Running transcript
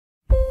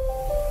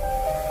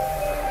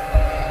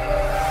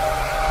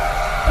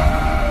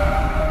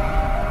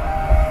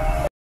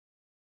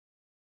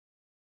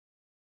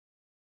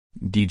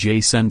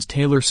DJ sends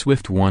Taylor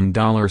Swift $1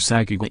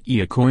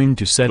 Sacagawea coin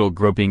to settle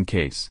groping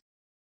case.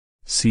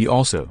 See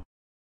also.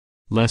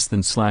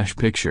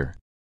 _picture.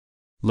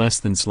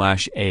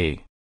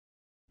 _a.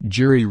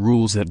 Jury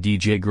rules that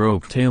DJ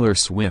groped Taylor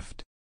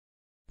Swift.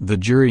 The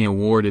jury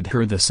awarded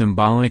her the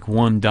symbolic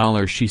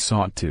 $1 she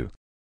sought to.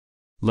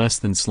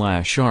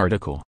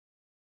 _article.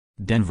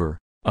 Denver,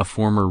 a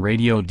former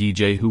radio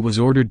DJ who was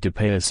ordered to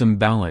pay a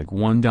symbolic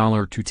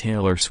 $1 to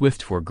Taylor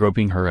Swift for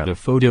groping her at a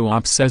photo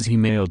op says he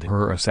mailed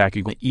her a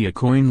Sacagawea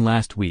coin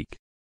last week.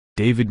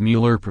 David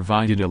Mueller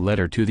provided a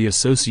letter to the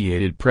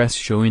Associated Press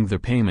showing the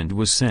payment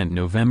was sent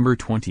November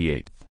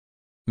 28.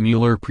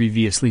 Mueller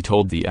previously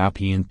told the AP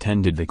he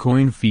intended the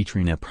coin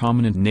featuring a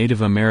prominent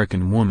Native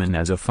American woman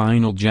as a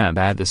final jab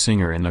at the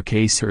singer in a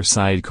case her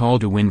side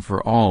called a win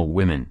for all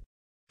women.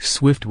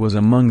 Swift was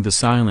among the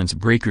silence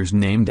breakers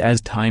named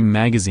as Time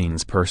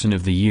magazine's Person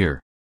of the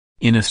Year.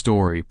 In a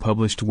story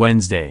published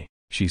Wednesday,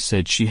 she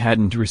said she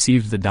hadn't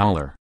received the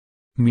dollar.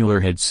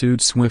 Mueller had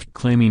sued Swift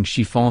claiming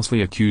she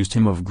falsely accused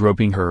him of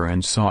groping her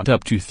and sought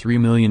up to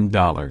 $3 million.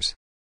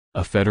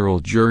 A federal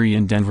jury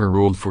in Denver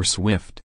ruled for Swift.